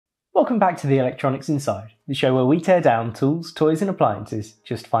Welcome back to the Electronics Inside, the show where we tear down tools, toys and appliances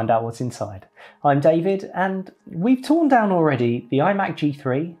just to find out what's inside. I'm David, and we've torn down already the iMac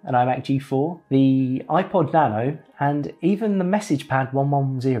G3 and iMac G4, the iPod Nano, and even the Message Pad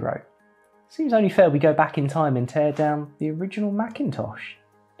 110. Seems only fair we go back in time and tear down the original Macintosh,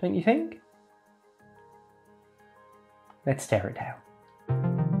 don't you think? Let's tear it down.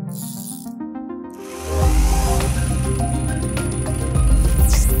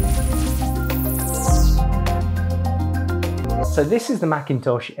 So this is the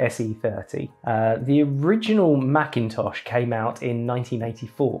Macintosh SE 30. The original Macintosh came out in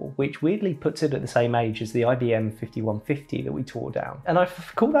 1984, which weirdly puts it at the same age as the IBM 5150 that we tore down. And I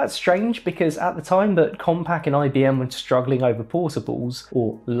call that strange because at the time that Compaq and IBM were struggling over portables,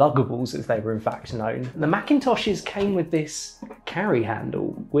 or luggables as they were in fact known, the Macintoshes came with this carry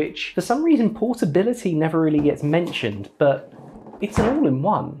handle, which for some reason portability never really gets mentioned, but it's an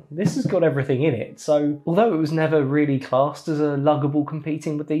all-in-one. This has got everything in it, so although it was never really classed as a luggable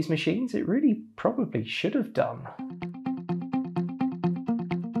competing with these machines, it really probably should have done.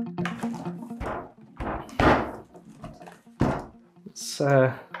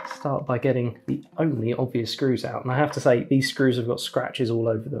 Let's start by getting the only obvious screws out, and I have to say these screws have got scratches all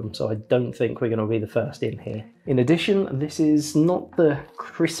over them, so I don't think we're going to be the first in here. In addition, this is not the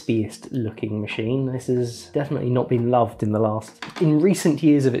crispiest looking machine. This has definitely not been loved in recent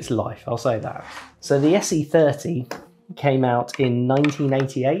years of its life, I'll say that. So the SE30 came out in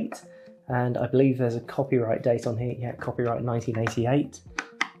 1988, and I believe there's a copyright date on here. Yeah, copyright 1988.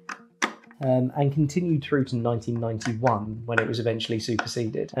 And continued through to 1991 when it was eventually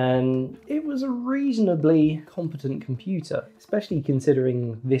superseded. And it was a reasonably competent computer, especially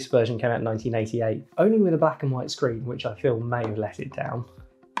considering this version came out in 1988, only with a black and white screen, which I feel may have let it down,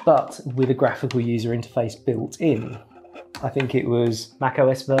 but with a graphical user interface built in. I think it was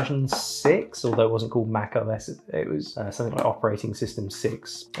macOS version 6, although it wasn't called macOS, it was something like Operating System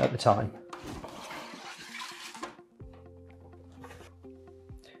 6 at the time.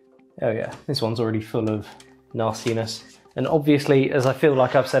 Oh yeah, this one's already full of nastiness. And obviously, as I feel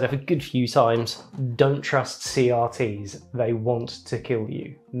like I've said a good few times, don't trust CRTs. They want to kill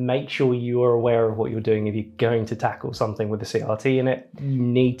you. Make sure you are aware of what you're doing if you're going to tackle something with a CRT in it. You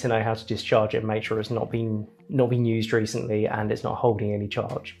need to know how to discharge it and make sure it's not been used recently and it's not holding any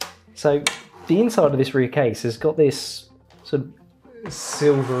charge. So the inside of this rear case has got this sort of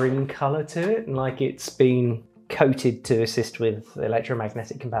silvering colour to it, and like it's been coated to assist with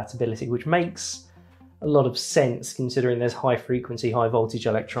electromagnetic compatibility, which makes a lot of sense considering there's high frequency, high voltage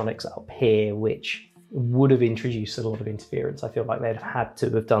electronics up here, which would have introduced a lot of interference. I feel like they'd have had to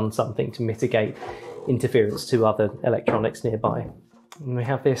have done something to mitigate interference to other electronics nearby. And we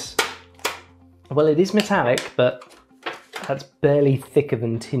have this, well, it is metallic, but that's barely thicker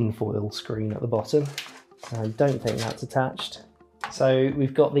than tinfoil screen at the bottom. I don't think that's attached. So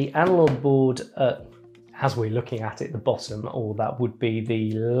we've got the analog board as we're looking at it, the bottom, or that would be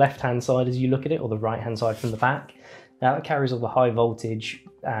the left-hand side as you look at it, or the right-hand side from the back. Now that carries all the high voltage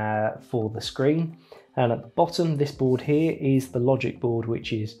for the screen. And at the bottom, this board here is the logic board,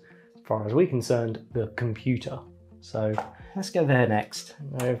 which is, as far as we're concerned, the computer. So let's go there next.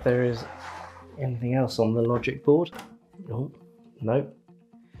 I don't know if there is anything else on the logic board. Oh, no.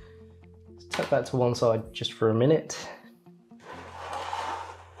 Let's tuck that to one side just for a minute.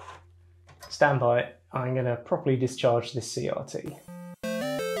 Stand by. I'm going to properly discharge this CRT.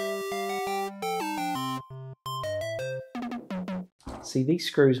 See, these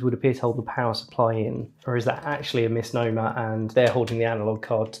screws would appear to hold the power supply in, or is that actually a misnomer and they're holding the analog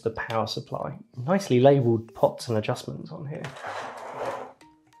card to the power supply? Nicely labelled pots and adjustments on here.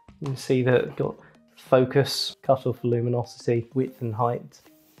 You can see that it's got focus, cutoff luminosity, width and height.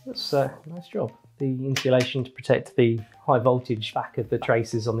 That's a nice job. The insulation to protect the high voltage back of the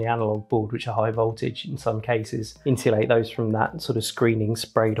traces on the analog board, which are high voltage in some cases, insulate those from that sort of screening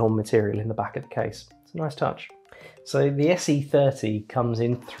sprayed on material in the back of the case. It's a nice touch. So the SE30 comes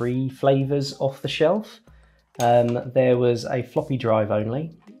in 3 flavours off the shelf. There was a floppy drive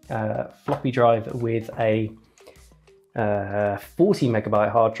only, floppy drive with a 40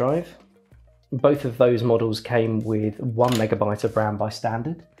 megabyte hard drive. Both of those models came with 1 megabyte of RAM by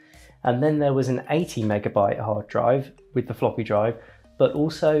standard. And then there was an 80 megabyte hard drive with the floppy drive, but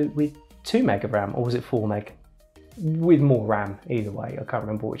also with 2 meg of RAM, or was it 4 meg? With more RAM, either way, I can't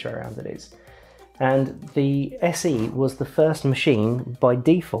remember which way around it is. And the SE was the first machine by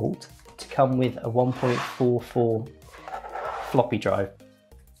default to come with a 1.44 floppy drive.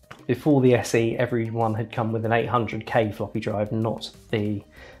 Before the SE, everyone had come with an 800K floppy drive, not the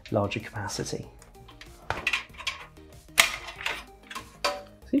larger capacity.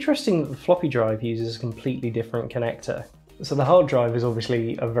 It's interesting that the floppy drive uses a completely different connector. So the hard drive is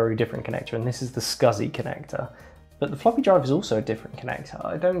obviously a very different connector, and this is the SCSI connector. But the floppy drive is also a different connector.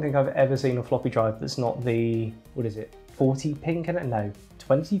 I don't think I've ever seen a floppy drive that's not the, what is it, 40 pin connector? No,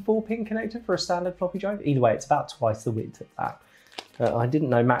 24 pin connector for a standard floppy drive. Either way, it's about twice the width of that. I didn't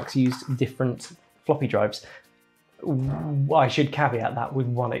know Macs used different floppy drives. I should caveat that with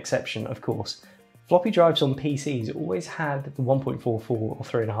one exception, of course. Floppy drives on PCs always had the 1.44 or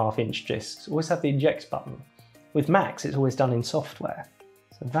 3.5 inch discs, always had the eject button. With Macs, it's always done in software.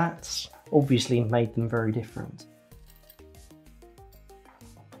 So that's obviously made them very different.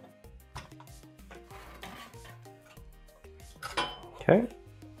 Okay.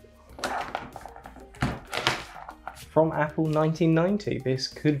 From Apple 1990, this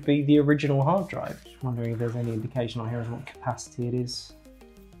could be the original hard drive. Just wondering if there's any indication on here as what capacity it is.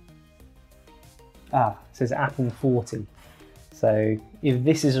 Ah, it says Apple 40. So if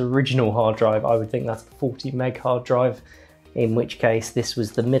this is original hard drive, I would think that's the 40 meg hard drive, in which case this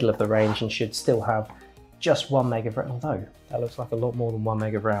was the middle of the range and should still have just 1 meg of RAM, although that looks like a lot more than 1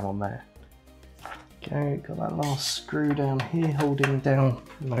 meg of RAM on there. Okay, got that last screw down here holding down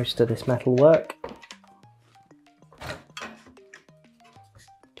most of this metal work.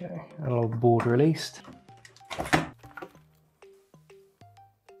 Okay, analog board released.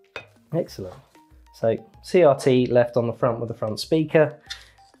 Excellent. So CRT left on the front with the front speaker.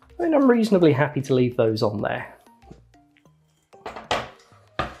 I mean, I'm reasonably happy to leave those on there.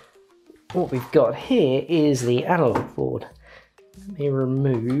 What we've got here is the analog board. Let me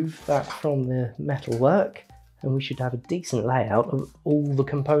remove that from the metalwork, and we should have a decent layout of all the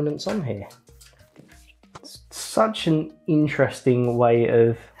components on here. It's such an interesting way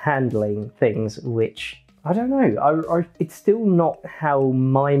of handling things, which, I don't know, it's still not how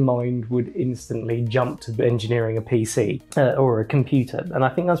my mind would instantly jump to engineering a PC or a computer. And I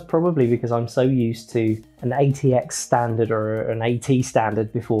think that's probably because I'm so used to an ATX standard or an AT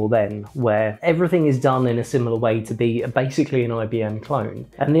standard before then, where everything is done in a similar way to be basically an IBM clone.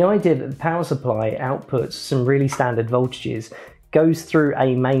 And the idea that the power supply outputs some really standard voltages, goes through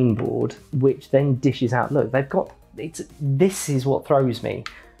a main board, which then dishes out, look, they've got, this is what throws me.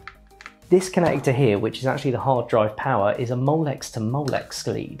 This connector here, which is actually the hard drive power, is a Molex to Molex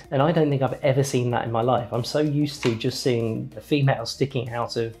lead. And I don't think I've ever seen that in my life. I'm so used to just seeing the female sticking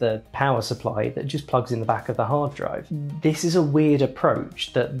out of the power supply that just plugs in the back of the hard drive. This is a weird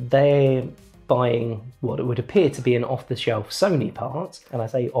approach that they're buying what it would appear to be an off-the-shelf Sony part. And I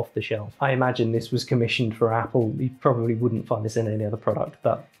say off-the-shelf, I imagine this was commissioned for Apple. You probably wouldn't find this in any other product,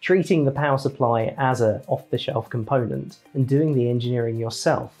 but treating the power supply as an off-the-shelf component and doing the engineering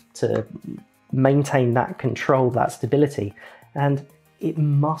yourself to maintain that control, that stability. And it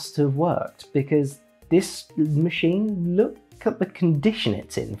must have worked, because this machine, look at the condition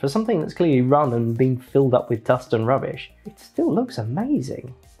it's in. For something that's clearly run and been filled up with dust and rubbish, it still looks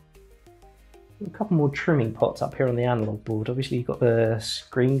amazing. A couple more trimming pots up here on the analog board. Obviously you've got the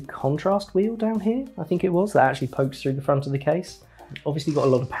screen contrast wheel down here, I think it was, that actually pokes through the front of the case. Obviously got a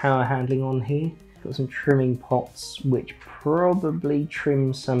lot of power handling on here. Got some trimming pots which probably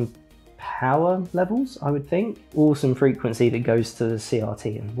trim some power levels, I would think, or some frequency that goes to the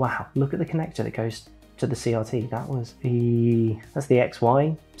CRT. And wow, look at the connector that goes to the CRT. That's the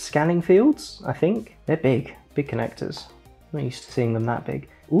XY scanning fields, I think. They're big connectors. I'm not used to seeing them that big.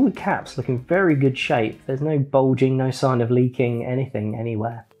 All the caps look in very good shape. There's no bulging, no sign of leaking anything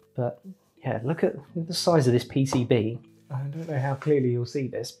anywhere. But yeah, look at the size of this PCB. I don't know how clearly you'll see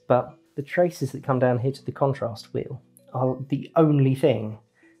this, but the traces that come down here to the contrast wheel are the only thing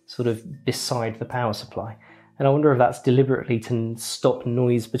sort of beside the power supply. And I wonder if that's deliberately to stop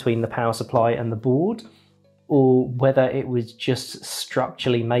noise between the power supply and the board, or whether it was just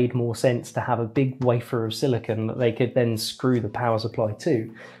structurally made more sense to have a big wafer of silicon that they could then screw the power supply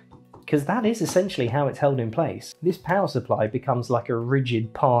to. Because that is essentially how it's held in place. This power supply becomes like a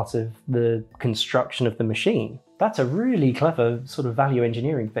rigid part of the construction of the machine. That's a really clever sort of value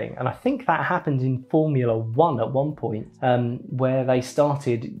engineering thing. And I think that happened in Formula 1 at one point, where they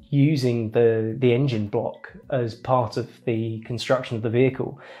started using the engine block as part of the construction of the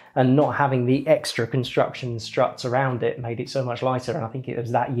vehicle, and not having the extra construction struts around it made it so much lighter. And I think it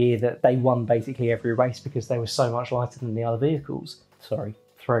was that year that they won basically every race because they were so much lighter than the other vehicles. Sorry,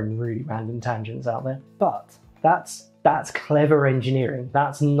 throwing really random tangents out there. But that's clever engineering.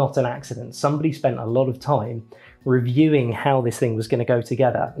 That's not an accident. Somebody spent a lot of time reviewing how this thing was going to go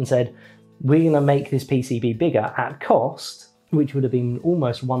together and said, we're going to make this PCB bigger at cost, which would have been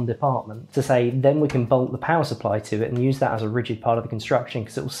almost one department, to say then we can bolt the power supply to it and use that as a rigid part of the construction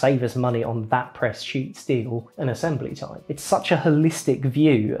because it will save us money on that pressed sheet steel and assembly time. It's such a holistic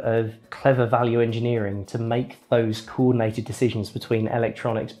view of clever value engineering to make those coordinated decisions between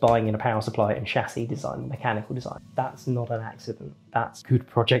electronics, buying in a power supply, and chassis design, mechanical design. That's not an accident. That's good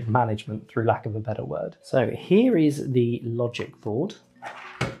project management, through lack of a better word. So here is the logic board.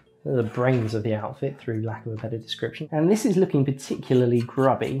 The brains of the outfit, through lack of a better description. And this is looking particularly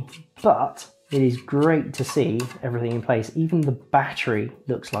grubby, but it is great to see everything in place. Even the battery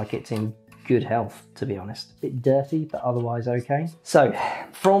looks like it's in good health, to be honest. A bit dirty, but otherwise okay. So,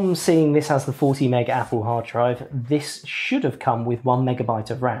 from seeing this as the 40 meg Apple hard drive, this should have come with 1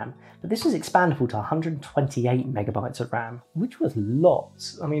 megabyte of RAM, but this was expandable to 128 megabytes of RAM, which was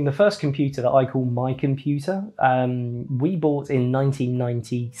lots. I mean, the first computer that I call my computer, we bought in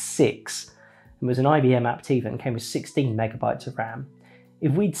 1996. It was an IBM Aptiva and came with 16 megabytes of RAM.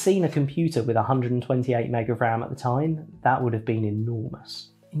 If we'd seen a computer with 128 meg of RAM at the time, that would have been enormous.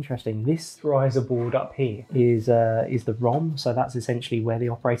 Interesting, this riser board up here is the ROM, so that's essentially where the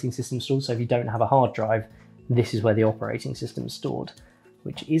operating system's stored. So if you don't have a hard drive, this is where the operating system's stored,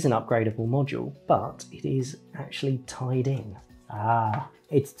 which is an upgradable module, but it is actually tied in.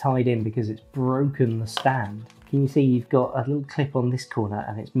 It's tied in because it's broken the stand. Can you see you've got a little clip on this corner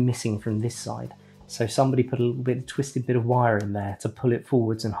and it's missing from this side? So somebody put a little bit of twisted bit of wire in there to pull it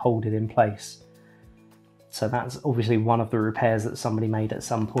forwards and hold it in place. So that's obviously one of the repairs that somebody made at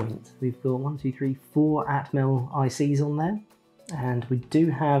some point. We've got 4 Atmel ICs on there, and we do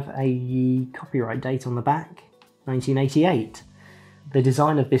have a copyright date on the back, 1988. The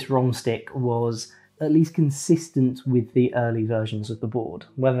design of this ROM stick was at least consistent with the early versions of the board.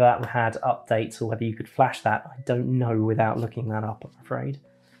 Whether that had updates or whether you could flash that, I don't know without looking that up, I'm afraid.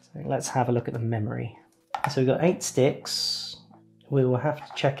 So let's have a look at the memory. So we've got 8 sticks. We will have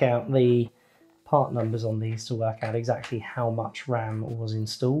to check out the part numbers on these to work out exactly how much RAM was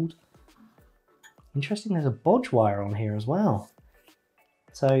installed. Interesting, there's a bodge wire on here as well.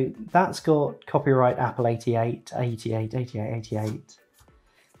 So that's got copyright Apple 88, 88, 88, 88.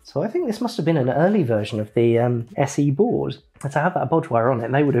 So I think this must have been an early version of the SE board. And to have that bodge wire on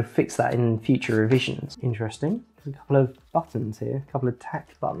it, they would have fixed that in future revisions. Interesting. There's a couple of buttons here, a couple of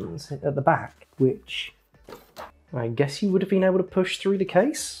tack buttons at the back, which I guess you would have been able to push through the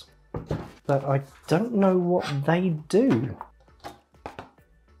case. But I don't know what they do.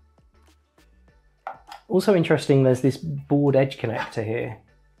 Also interesting, there's this board edge connector here,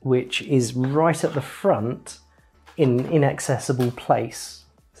 which is right at the front in an inaccessible place.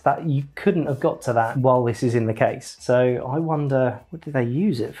 So that you couldn't have got to that while this is in the case. So I wonder, what did they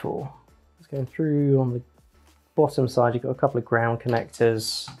use it for? It's going through on the bottom side, you've got a couple of ground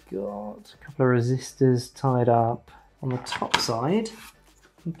connectors, got a couple of resistors tied up. On the top side,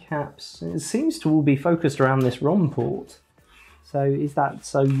 caps. It seems to all be focused around this ROM port. So is that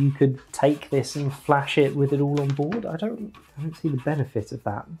so you could take this and flash it with it all on board? I don't see the benefit of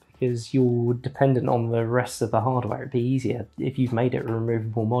that because you're dependent on the rest of the hardware. It'd be easier if you've made it a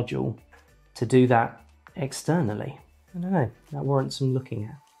removable module to do that externally. I don't know, that warrants some looking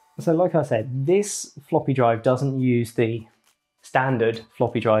at. So like I said, this floppy drive doesn't use the standard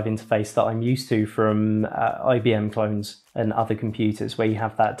floppy drive interface that I'm used to from IBM clones and other computers, where you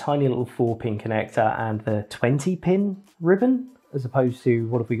have that tiny little 4-pin connector and the 20-pin ribbon, as opposed to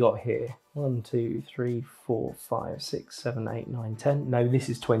what have we got here? 1, 2, 3, 4, 5, 6, 7, 8, 9, 10. No, this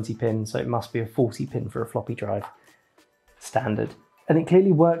is 20 pin, so it must be a 40 pin for a floppy drive. Standard. And it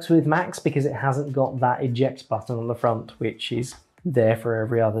clearly works with Macs because it hasn't got that eject button on the front, which is there for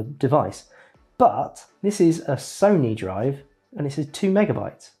every other device. But this is a Sony drive, and it says 2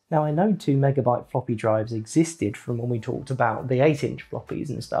 megabytes. Now I know 2 megabyte floppy drives existed from when we talked about the 8-inch floppies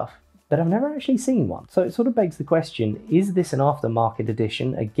and stuff, but I've never actually seen one. So it sort of begs the question, is this an aftermarket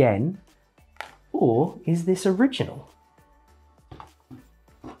edition again, or is this original?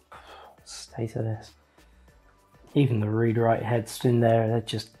 State of this. Even the read-write heads in there, they're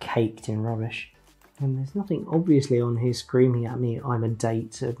just caked in rubbish. And there's nothing obviously on here screaming at me, I'm a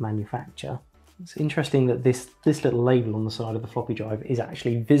date of manufacture. It's interesting that this little label on the side of the floppy drive is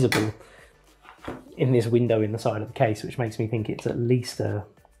actually visible in this window in the side of the case, which makes me think it's at least an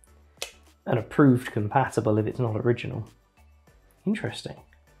approved compatible if it's not original. Interesting.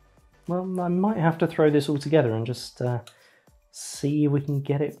 Well, I might have to throw this all together and just see if we can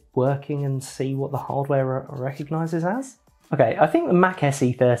get it working and see what the hardware recognises as. Okay, I think the Mac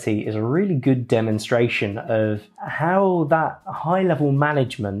SE30 is a really good demonstration of how that high-level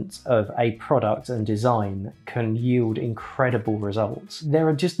management of a product and design can yield incredible results. There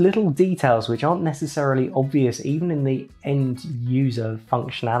are just little details which aren't necessarily obvious even in the end user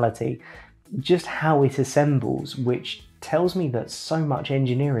functionality, just how it assembles, which tells me that so much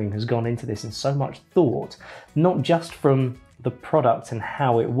engineering has gone into this and so much thought, not just from the product and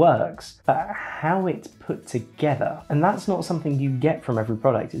how it works, but how it's put together. And that's not something you get from every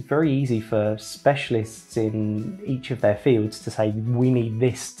product. It's very easy for specialists in each of their fields to say, we need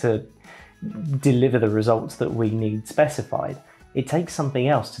this to deliver the results that we need specified. It takes something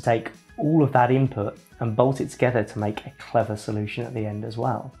else to take all of that input and bolt it together to make a clever solution at the end as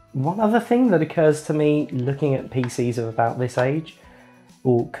well. One other thing that occurs to me looking at PCs of about this age,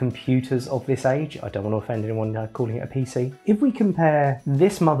 or computers of this age, I don't want to offend anyone calling it a PC. If we compare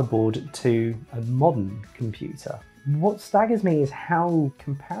this motherboard to a modern computer, what staggers me is how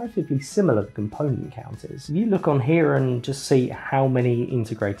comparatively similar the component count is. If you look on here and just see how many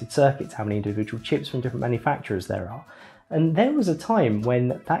integrated circuits, how many individual chips from different manufacturers there are, and there was a time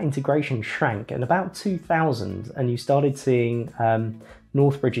when that integration shrank in about 2000, and you started seeing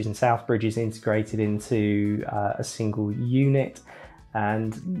North bridges and South bridges integrated into a single unit,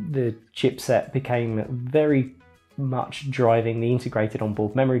 and the chipset became very much driving the integrated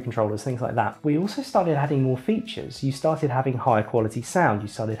onboard memory controllers, things like that. We also started adding more features. You started having higher quality sound, you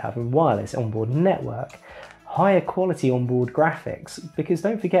started having wireless onboard network, higher quality onboard graphics, because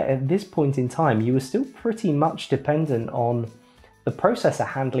don't forget, at this point in time you were still pretty much dependent on the processor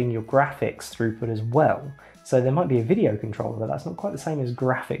handling your graphics throughput as well. So there might be a video controller, but that's not quite the same as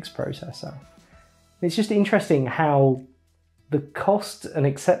graphics processor. It's just interesting how the cost and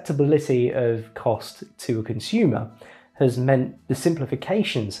acceptability of cost to a consumer has meant the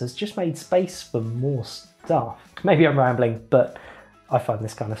simplifications has just made space for more stuff. Maybe I'm rambling, but I find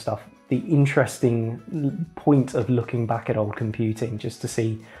this kind of stuff the interesting point of looking back at old computing, just to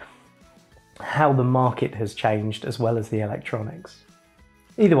see how the market has changed as well as the electronics.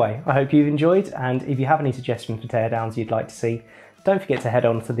 Either way, I hope you've enjoyed, and if you have any suggestions for teardowns you'd like to see, don't forget to head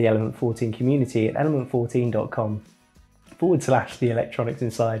on to the Element 14 community at element14.com/the electronics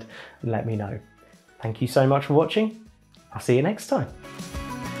inside and let me know. Thank you so much for watching. I'll see you next time.